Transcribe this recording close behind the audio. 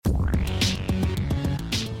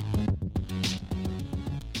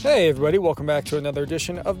Hey everybody, welcome back to another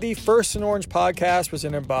edition of the First and Orange podcast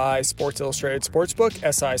presented by Sports Illustrated Sportsbook,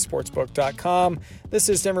 sisportsbook.com. This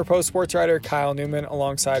is Denver Post sports writer Kyle Newman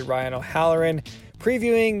alongside Ryan O'Halloran,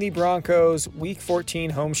 previewing the Broncos Week 14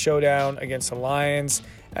 home showdown against the Lions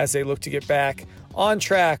as they look to get back on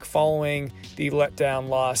track following the letdown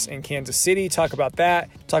loss in Kansas City. Talk about that.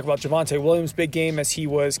 Talk about Javonte Williams' big game as he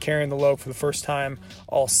was carrying the load for the first time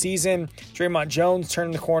all season. Draymond Jones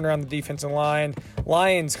turning the corner on the defensive line.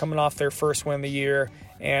 Lions coming off their first win of the year.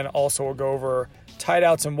 And also we'll go over tight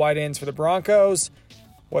outs and wide ends for the Broncos,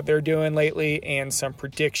 what they're doing lately, and some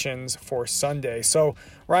predictions for Sunday. So,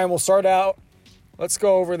 Ryan, we'll start out. Let's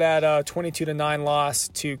go over that 22-9 loss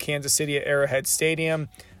to Kansas City at Arrowhead Stadium.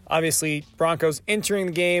 Obviously, Broncos entering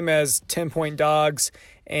the game as 10-point dogs,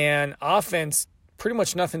 and offense pretty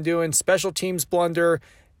much nothing doing. Special teams blunder,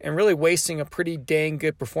 and really wasting a pretty dang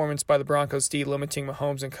good performance by the Broncos D, limiting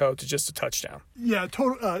Mahomes and co. to just a touchdown. Yeah,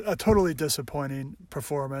 a totally disappointing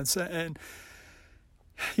performance. And,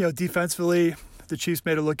 defensively, the Chiefs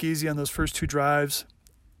made it look easy on those first two drives.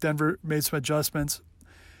 Denver made some adjustments.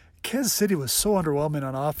 Kansas City was so underwhelming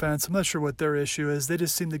on offense. I'm not sure what their issue is. They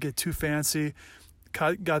just seem to get too fancy.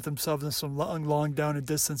 Got themselves in some long down and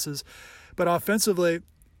distances. But offensively,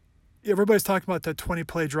 everybody's talking about that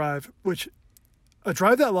 20-play drive, which a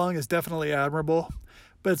drive that long is definitely admirable,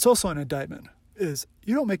 but it's also an indictment, is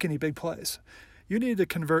you don't make any big plays. You need to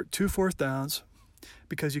convert 2 fourth downs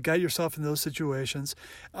because you got yourself in those situations.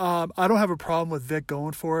 I don't have a problem with Vic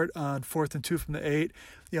going for it on 4th and 2 from the 8.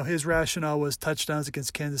 His rationale was touchdowns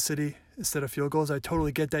against Kansas City instead of field goals. I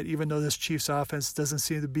totally get that, even though this Chiefs offense doesn't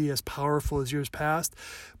seem to be as powerful as years past.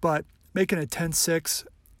 But making it 10-6,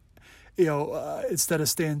 instead of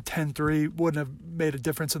staying 10-3 wouldn't have made a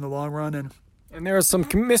difference in the long run. And there was some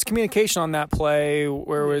miscommunication on that play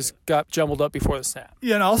where it got jumbled up before the snap.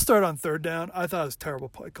 Yeah, and I'll start on 3rd down. I thought it was a terrible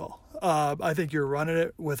play call. I think you're running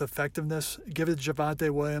it with effectiveness. Give it to Javonte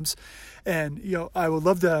Williams. And, I would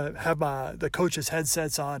love to have the coach's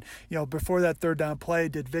headsets on. Before that 3rd down play,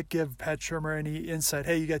 did Vic give Pat Shurmur any insight?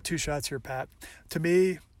 Hey, you got 2 shots here, Pat. To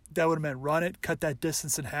me, that would have meant run it, cut that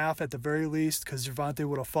distance in half at the very least, because Javonte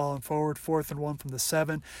would have fallen forward, 4th and 1 from the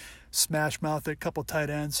 7, smash mouth it, couple tight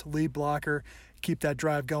ends, lead blocker, keep that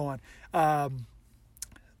drive going. On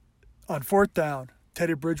 4th down,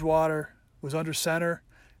 Teddy Bridgewater was under center.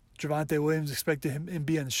 Javonte Williams expected him to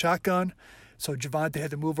be in the shotgun, so Javonte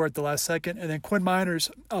had to move over at the last second. And then Quinn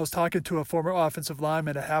Miners, I was talking to a former offensive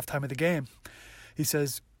lineman at halftime of the game. He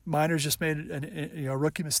says Miners just made a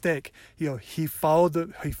rookie mistake. He followed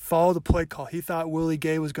the play call. He thought Willie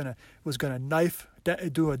Gay was gonna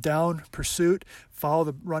do a down pursuit, follow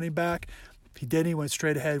the running back. He didn't. He went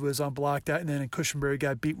straight ahead, was unblocked that, and then Cushenberry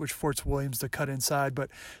got beat, which forced Williams to cut inside.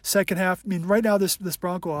 But second half, right now this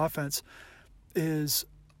Bronco offense is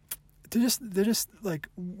they're just like,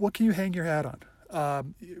 what can you hang your hat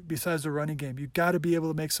on besides the running game? You got to be able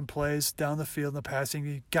to make some plays down the field in the passing.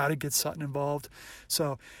 You got to get Sutton involved.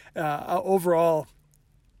 So overall,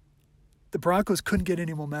 the Broncos couldn't get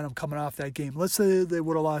any momentum coming off that game. Let's say they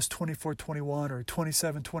would have lost 24-21 or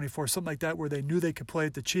 27-24, something like that, where they knew they could play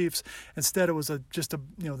at the Chiefs. Instead, it was the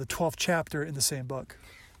 12th chapter in the same book.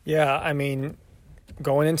 Yeah,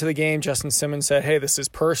 going into the game, Justin Simmons said, hey, this is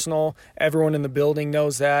personal. Everyone in the building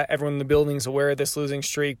knows that. Everyone in the building is aware of this losing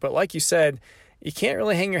streak. But like you said, you can't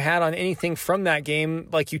really hang your hat on anything from that game.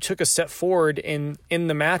 Like, you took a step forward in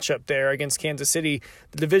the matchup there against Kansas City.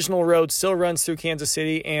 The divisional road still runs through Kansas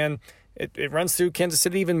City, and it runs through Kansas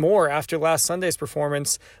City even more after last Sunday's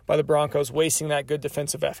performance by the Broncos, wasting that good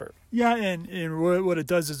defensive effort. Yeah, and what it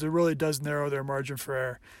does is it really does narrow their margin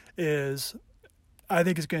for error. I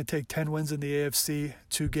think it's going to take 10 wins in the AFC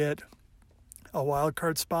to get a wild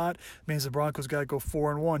card spot. It means the Broncos got to go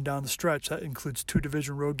 4-1 down the stretch. That includes 2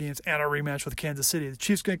 division road games and a rematch with Kansas City. The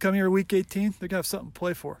Chiefs going to come here week 18. They're going to have something to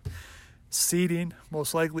play for. Seeding,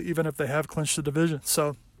 most likely, even if they have clinched the division.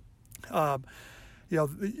 So, right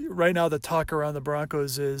now the talk around the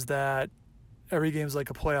Broncos is that every game is like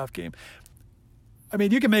a playoff game.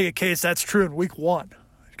 You can make a case that's true in week 1.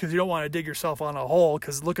 Because you don't want to dig yourself on a hole.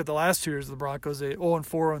 Because look at the last 2 years of the Broncos, they 0-4,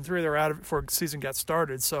 0-3. They're out of it before the season got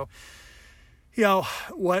started. So,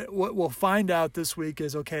 what we'll find out this week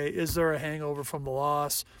is, okay, is there a hangover from the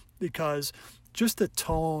loss? Because just the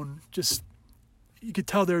tone, you could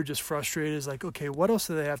tell they're just frustrated. It's like, okay, what else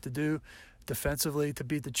do they have to do defensively to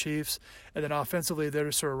beat the Chiefs? And then offensively, they're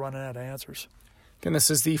just sort of running out of answers. And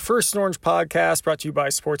this is the First and Orange podcast brought to you by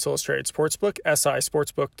Sports Illustrated Sportsbook,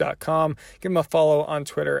 sisportsbook.com. Give them a follow on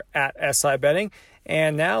Twitter at SIBetting.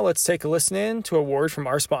 And now let's take a listen in to a word from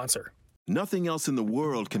our sponsor. Nothing else in the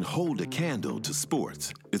world can hold a candle to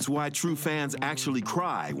sports. It's why true fans actually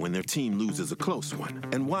cry when their team loses a close one,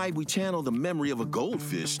 and why we channel the memory of a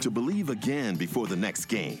goldfish to believe again before the next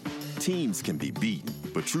game. Teams can be beaten,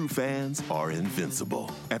 but true fans are invincible.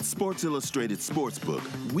 At Sports Illustrated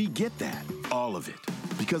Sportsbook, we get that, all of it.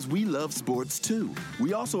 Because we love sports too.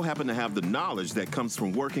 We also happen to have the knowledge that comes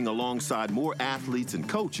from working alongside more athletes and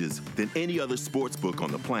coaches than any other sports book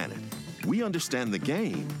on the planet. We understand the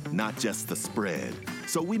game, not just the spread.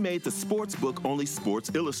 So we made the sports book only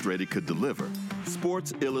Sports Illustrated could deliver.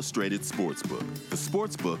 Sports Illustrated Sportsbook, the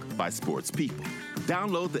sports book by sports people.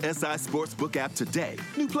 Download the SI Sportsbook app today.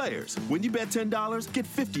 New players, when you bet $10, get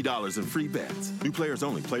 $50 in free bets. New players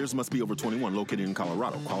only. Players must be over 21, located in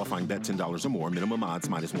Colorado. Qualifying bet $10 or more. Minimum odds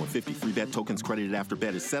minus 150. Free bet tokens credited after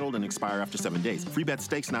bet is settled and expire after 7 days. Free bet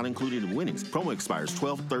stakes not included in winnings. Promo expires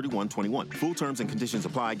 12/31/21. Full terms and conditions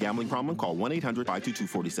apply. Gambling problem? Call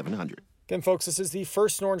 1-800-522-4700. Again, folks, this is the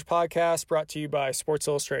First and Orange podcast brought to you by Sports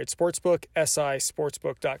Illustrated Sportsbook,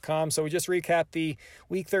 sisportsbook.com. So we just recapped the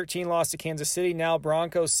Week 13 loss to Kansas City. Now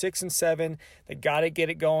Broncos 6-7. They got to get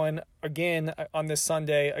it going again on this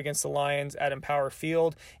Sunday against the Lions at Empower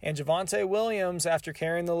Field. And Javonte Williams, after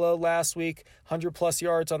carrying the load last week, 100-plus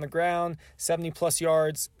yards on the ground, 70-plus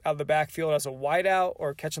yards out of the backfield as a wideout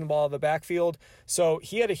or catching the ball out of the backfield. So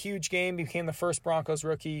he had a huge game, became the first Broncos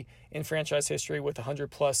rookie in franchise history with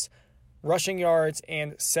 100-plus rushing yards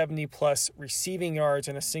and 70-plus receiving yards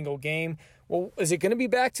in a single game. Well, is it going to be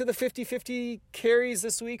back to the 50-50 carries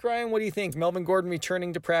this week, Ryan? What do you think? Melvin Gordon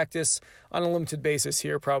returning to practice on a limited basis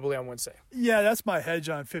here probably on Wednesday. Yeah, that's my hedge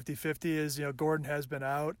on 50-50 is, Gordon has been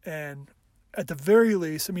out. And at the very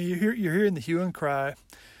least, I mean, you're hearing the hue and cry,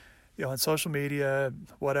 on social media,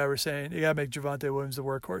 whatever, saying you got to make Javonte Williams the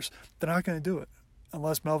workhorse. They're not going to do it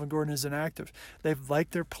unless Melvin Gordon is inactive. They've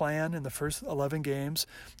liked their plan in the first 11 games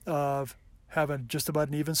of having just about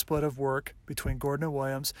an even split of work between Gordon and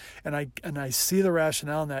Williams. And I see the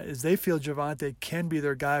rationale in that is they feel Javonte can be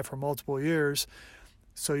their guy for multiple years,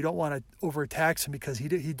 so you don't want to overtax him because he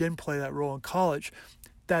didn't play that role in college.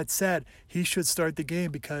 That said, he should start the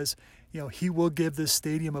game because he will give this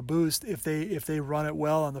stadium a boost if they run it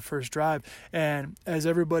well on the first drive. And as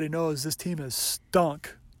everybody knows, this team has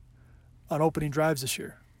stunk on opening drives this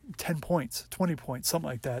year. 10 points, 20 points, something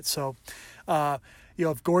like that. So,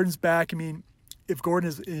 if Gordon's back, if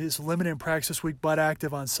Gordon is limited in practice this week but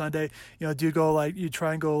active on Sunday, do you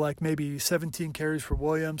try and go maybe 17 carries for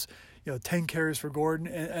Williams, 10 carries for Gordon,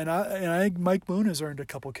 and I think Mike Boone has earned a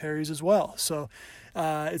couple carries as well. So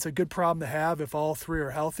it's a good problem to have if all three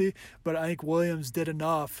are healthy, but I think Williams did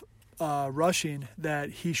enough rushing that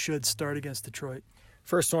he should start against Detroit.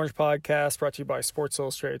 First Orange podcast brought to you by Sports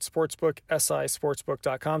Illustrated Sportsbook,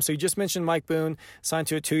 sisportsbook.com. So you just mentioned Mike Boone, signed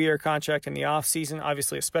to a 2-year contract in the offseason,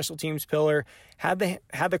 obviously a special teams pillar, had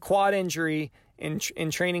the quad injury in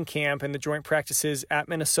training camp and the joint practices at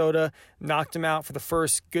Minnesota, knocked him out for the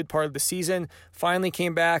first good part of the season, finally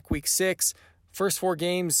came back week 6, first 4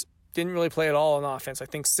 games, didn't really play at all on offense. I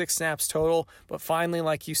think 6 snaps total, but finally,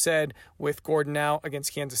 like you said, with Gordon out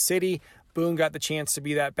against Kansas City, Boone got the chance to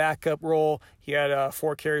be that backup role. He had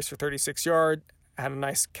 4 carries for 36 yards, had a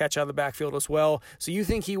nice catch out of the backfield as well. So you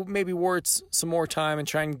think he maybe warrants some more time and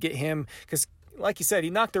try and get him, because like you said, he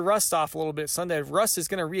knocked the rust off a little bit Sunday. Rust is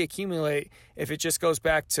going to reaccumulate if it just goes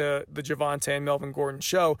back to the Javonte and Melvin Gordon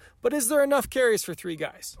show. But is there enough carries for 3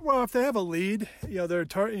 guys? Well, if they have a lead,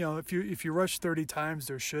 if you rush 30 times,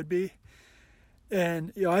 there should be.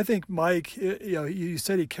 And, I think Mike, you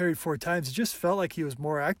said he carried 4 times. It just felt like he was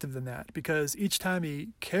more active than that because each time he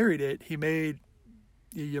carried it,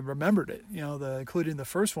 you remembered it, including the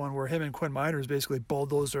first one where him and Quinn Miners basically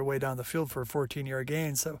bulldozed their way down the field for a 14-yard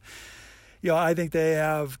gain. So, I think they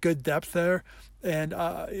have good depth there. And,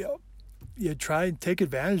 you try and take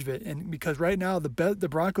advantage of it. And because right now the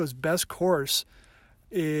Broncos' best course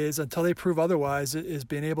is, until they prove otherwise, is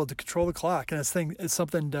being able to control the clock. And it's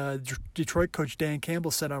something Detroit coach Dan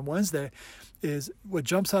Campbell said on Wednesday, is what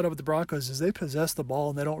jumps out of the Broncos is they possess the ball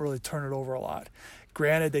and they don't really turn it over a lot.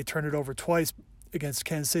 Granted, they turned it over twice against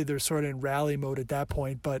Kansas City. They're sort of in rally mode at that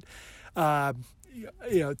point. But,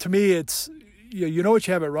 to me, it's, what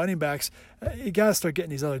you have at running backs. You got to start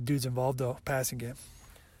getting these other dudes involved, though, passing game.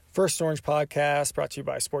 First Orange podcast brought to you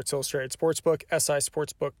by Sports Illustrated Sportsbook,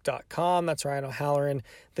 sisportsbook.com. That's Ryan O'Halloran.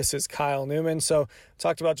 This is Kyle Newman. So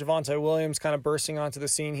talked about Javonte Williams kind of bursting onto the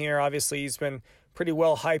scene here. Obviously, he's been pretty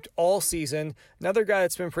well hyped all season. Another guy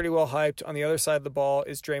that's been pretty well hyped on the other side of the ball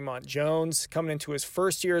is Draymond Jones, coming into his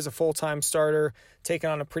first year as a full-time starter, taking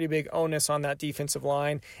on a pretty big onus on that defensive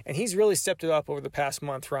line, and he's really stepped it up over the past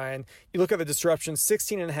month, Ryan. You look at the disruptions,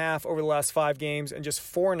 16.5 over the last 5 games and just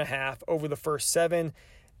 4.5 over the first 7.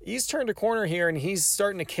 He's turned a corner here, and he's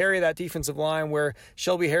starting to carry that defensive line where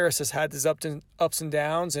Shelby Harris has had his ups and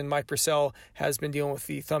downs, and Mike Purcell has been dealing with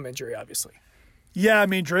the thumb injury, obviously. Yeah, I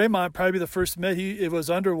mean, Draymond probably the first to admit it was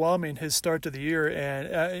underwhelming his start to the year,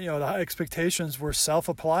 and the expectations were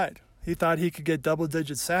self-applied. He thought he could get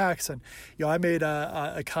double-digit sacks, and I made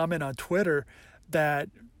a comment on Twitter that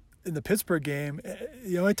in the Pittsburgh game,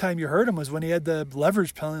 the only time you heard him was when he had the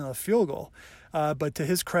leverage penalty on the field goal. But to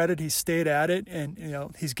his credit, he stayed at it, and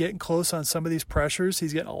he's getting close on some of these pressures.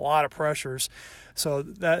 He's getting a lot of pressures, so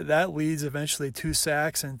that leads eventually to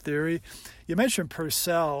sacks in theory. You mentioned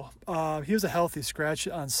Purcell. He was a healthy scratch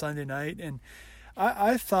on Sunday night, and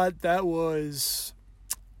I thought that was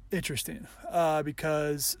interesting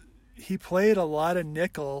because he played a lot of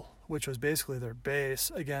nickel, which was basically their base,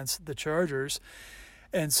 against the Chargers.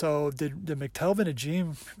 And so the McTelvin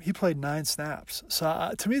Agim, he played 9 snaps.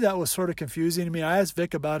 So to me, that was sort of confusing. I mean, I asked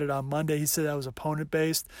Vic about it on Monday. He said that was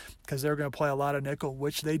opponent-based because they were going to play a lot of nickel,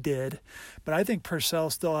 which they did. But I think Purcell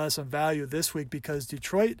still has some value this week because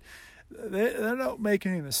Detroit, they don't make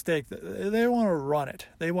any mistake. They want to run it.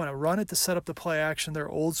 They want to run it to set up the play action. They're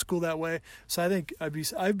old school that way. So I think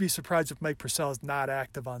I'd be surprised if Mike Purcell is not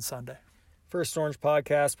active on Sunday. First Orange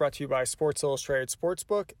Podcast brought to you by Sports Illustrated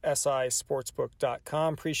Sportsbook,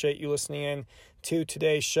 sisportsbook.com. Appreciate you listening in to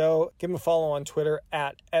today's show. Give them a follow on Twitter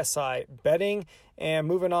at SIBetting. And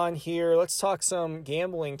moving on here, let's talk some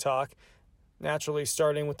gambling talk. Naturally,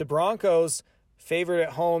 starting with the Broncos, favorite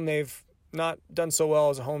at home. They've not done so well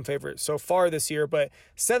as a home favorite so far this year, but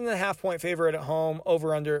 7.5-point favorite at home,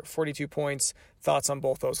 over under 42 points. Thoughts on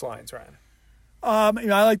both those lines, Ryan? I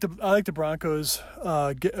like the Broncos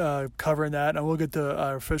covering that, and we'll get to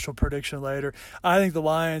our official prediction later. I think the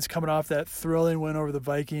Lions, coming off that thrilling win over the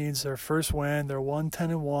Vikings, their first win, they're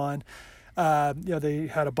 1-10-1. They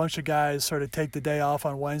had a bunch of guys sort of take the day off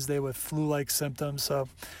on Wednesday with flu-like symptoms, so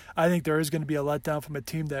I think there is going to be a letdown from a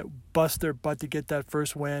team that bust their butt to get that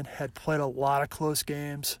first win, had played a lot of close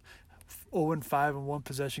games. 0-5 in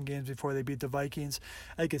one-possession games before they beat the Vikings.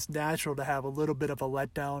 I think it's natural to have a little bit of a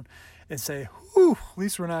letdown and say, whew, at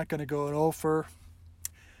least we're not going to go 0-for.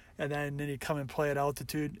 And then you come and play at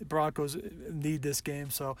altitude. Broncos need this game,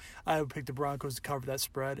 so I would pick the Broncos to cover that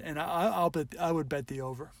spread. And I would bet the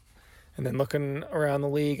over. And then looking around the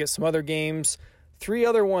league at some other games, 3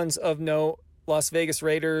 other ones of note. Las Vegas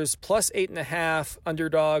Raiders plus 8.5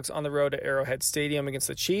 underdogs on the road at Arrowhead Stadium against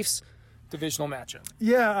the Chiefs. Divisional matchup.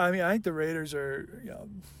 Yeah, I mean, I think the Raiders are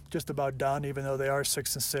just about done, even though they are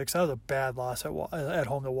 6-6. That was a bad loss at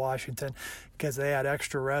home to Washington because they had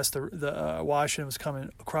extra rest. The Washington was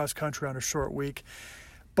coming across country on a short week,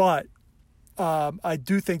 but I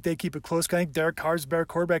do think they keep it close. I think Derek Carr's a better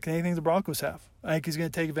quarterback than anything the Broncos have. I think he's going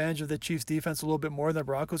to take advantage of the Chiefs' defense a little bit more than the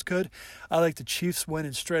Broncos could. I like the Chiefs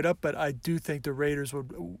winning straight up, but I do think the Raiders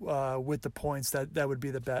would, with the points, that would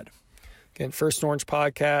be the bet. Again, First Orange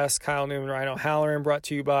Podcast, Kyle Newman, Ryan O'Halloran, brought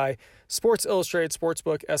to you by Sports Illustrated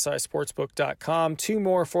Sportsbook, sisportsbook.com. 2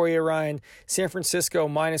 more for you, Ryan. San Francisco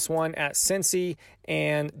 -1 at Cincy,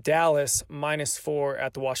 and Dallas -4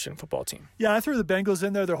 at the Washington football team. Yeah, I threw the Bengals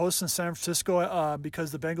in there. They're hosting San Francisco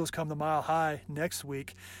because the Bengals come to Mile High next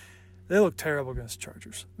week. They look terrible against the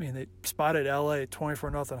Chargers. I mean, they spotted L.A.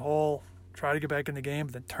 24-0 hole. Try to get back in the game,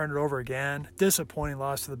 but then turn it over again. Disappointing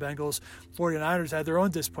loss to the Bengals. 49ers had their own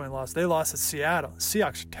disappointing loss. They lost at Seattle. The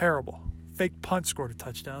Seahawks are terrible. Fake punt scored a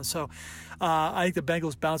touchdown. So I think the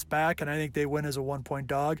Bengals bounce back, and I think they win as a 1-point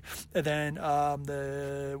dog. And then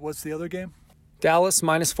what's the other game? Dallas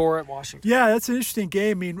 -4 at Washington. Yeah, that's an interesting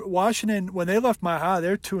game. I mean, Washington, when they left Mile High,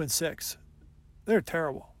 they're 2-6. They're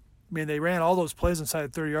terrible. I mean, they ran all those plays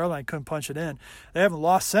inside the 30-yard line, couldn't punch it in. They haven't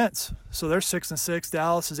lost since. So they're 6-6.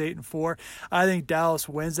 Dallas is 8-4. I think Dallas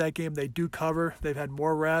wins that game. They do cover. They've had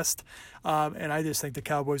more rest. And I just think the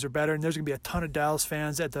Cowboys are better. And there's going to be a ton of Dallas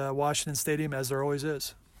fans at the Washington Stadium, as there always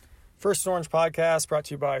is. First Orange Podcast brought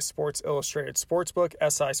to you by Sports Illustrated Sportsbook,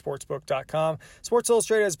 sisportsbook.com. Sports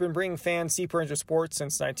Illustrated has been bringing fans deeper into sports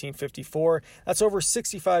since 1954. That's over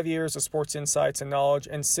 65 years of sports insights and knowledge,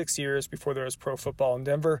 and 6 years before there was pro football in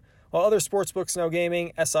Denver. While other sportsbooks know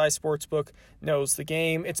gaming, SI Sportsbook knows the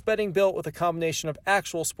game. It's betting built with a combination of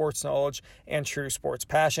actual sports knowledge and true sports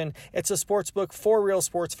passion. It's a sportsbook for real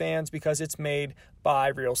sports fans because it's made by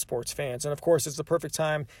real sports fans. And of course, it's the perfect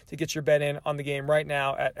time to get your bet in on the game right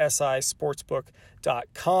now at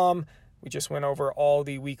sisportsbook.com. We just went over all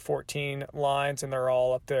the Week 14 lines, and they're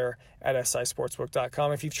all up there at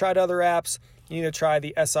sisportsbook.com. If you've tried other apps, you need to try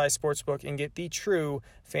the SI Sportsbook and get the true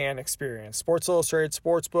fan experience. Sports Illustrated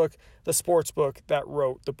Sportsbook, the sportsbook that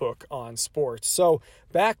wrote the book on sports. So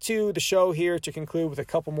back to the show here to conclude with a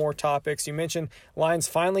couple more topics. You mentioned Lions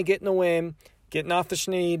finally getting a win, getting off the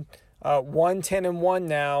schneid, 1-10-1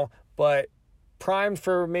 now, but primed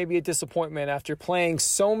for maybe a disappointment after playing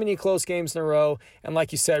so many close games in a row and,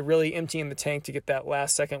 like you said, really emptying the tank to get that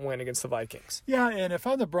last-second win against the Vikings. Yeah, and if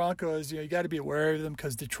I'm the Broncos, you got to be aware of them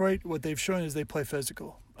because Detroit, what they've shown is they play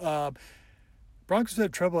physical. Broncos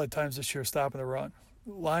have trouble at times this year stopping the run.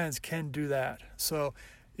 Lions can do that. So,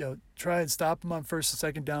 try and stop them on first and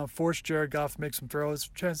second down, force Jared Goff to make some throws.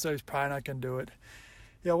 Chances are he's probably not going to do it.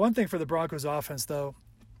 One thing for the Broncos offense, though,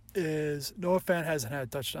 is Noah Fant hasn't had a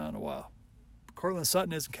touchdown in a while. Cortland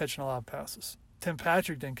Sutton isn't catching a lot of passes. Tim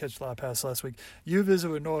Patrick didn't catch a lot of passes last week. You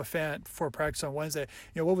visited with Noah Fant for practice on Wednesday.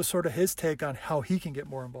 What was sort of his take on how he can get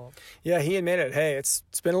more involved? Yeah, he admitted, hey, it's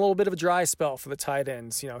been a little bit of a dry spell for the tight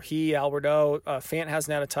ends. He, Alberto, Fant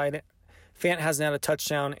hasn't had a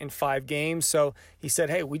touchdown in 5 games. So he said,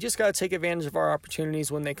 hey, we just got to take advantage of our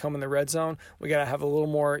opportunities when they come in the red zone. We got to have a little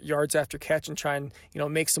more yards after catch and try and,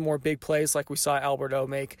 make some more big plays like we saw Alberto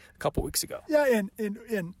make a couple weeks ago. Yeah,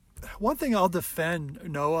 and one thing I'll defend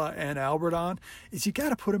Noah and Albert on is you got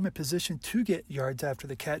to put them in position to get yards after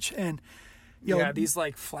the catch. And these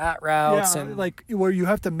like flat routes and like where you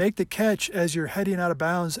have to make the catch as you're heading out of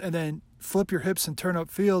bounds and then flip your hips and turn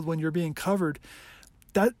upfield when you're being covered.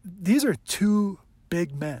 These are 2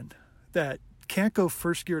 big men that can't go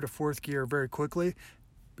first gear to fourth gear very quickly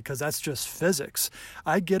because that's just physics.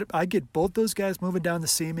 I get both those guys moving down the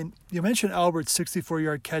seam. And you mentioned Albert's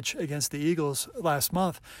 64-yard catch against the Eagles last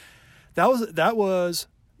month. That was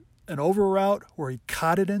an over route where he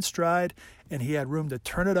caught it in stride and he had room to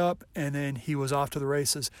turn it up, and then he was off to the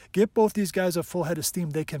races. Get both these guys a full head of steam.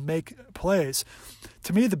 They can make plays.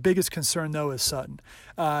 To me, the biggest concern, though, is Sutton.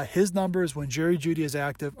 His numbers when Jerry Jeudy is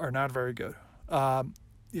active are not very good.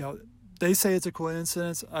 They say it's a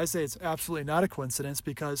coincidence. I say it's absolutely not a coincidence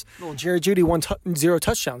because Jerry Jeudy won 0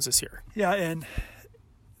 touchdowns this year. Yeah, and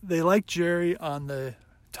they like Jerry on the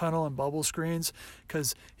tunnel and bubble screens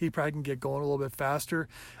because he probably can get going a little bit faster.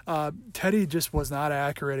 Teddy just was not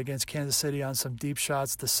accurate against Kansas City on some deep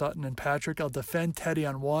shots to Sutton and Patrick. I'll defend Teddy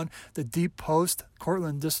on one. The deep post,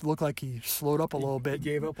 Cortland just looked like he slowed up a little bit. He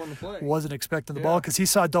gave up on the play. Wasn't expecting the ball because he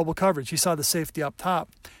saw double coverage. He saw the safety up top.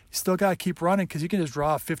 You still got to keep running because you can just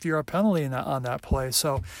draw a 50-yard penalty on that play.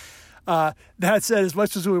 So that said, as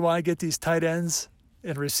much as we want to get these tight ends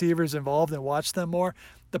and receivers involved and watch them more,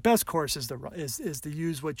 the best course is to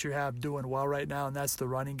use what you have doing well right now, and that's the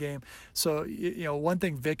running game. So, one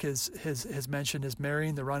thing Vic has mentioned is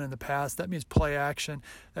marrying the run and the pass. That means play action.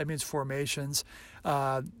 That means formations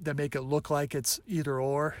that make it look like it's either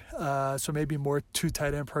or. So maybe more 2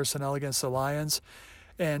 tight end personnel against the Lions,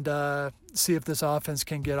 and see if this offense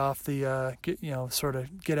can get off get out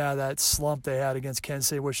of that slump they had against Kansas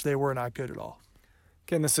City, which they were not good at all.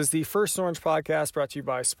 Again, this is the First Orange Podcast brought to you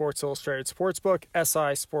by Sports Illustrated Sportsbook,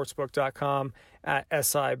 sisportsbook.com, at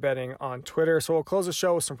SI Betting on Twitter. So we'll close the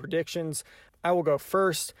show with some predictions. I will go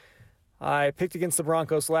first. I picked against the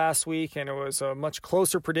Broncos last week, and it was a much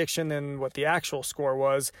closer prediction than what the actual score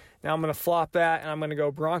was. Now I'm going to flop that, and I'm going to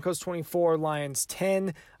go Broncos 24, Lions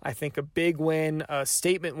 10. I think a big win, a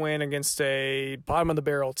statement win against a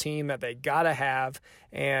bottom-of-the-barrel team that they got to have,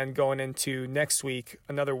 and going into next week,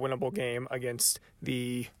 another winnable game against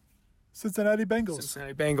the Cincinnati Bengals.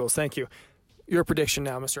 Cincinnati Bengals, thank you. Your prediction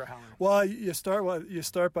now, Mr. O'Halloran. Well, you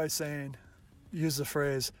start by saying, use the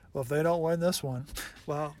phrase, well, if they don't win this one,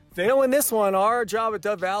 well, if they don't win this one, our job at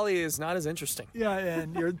Dove Valley is not as interesting. Yeah,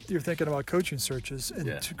 and you're thinking about coaching searches, and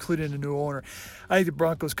including a new owner. I think the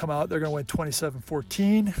Broncos come out, they're going to win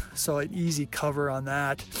 27-14, so an easy cover on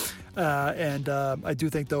that. And I do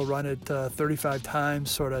think they'll run it 35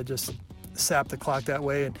 times, sort of just sap the clock that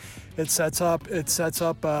way, and it sets up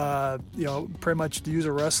pretty much, to use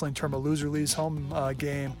a wrestling term, a loser leaves home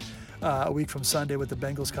game a week from Sunday with the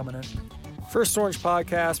Bengals coming in. First Orange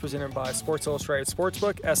Podcast presented by Sports Illustrated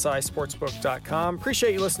Sportsbook, sisportsbook.com.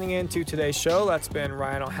 Appreciate you listening in to today's show. That's been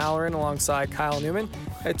Ryan O'Halloran alongside Kyle Newman.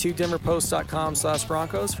 Head to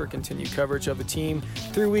denverpost.com/Broncos for continued coverage of the team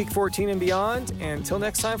through Week 14 and beyond. And until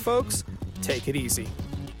next time, folks, take it easy.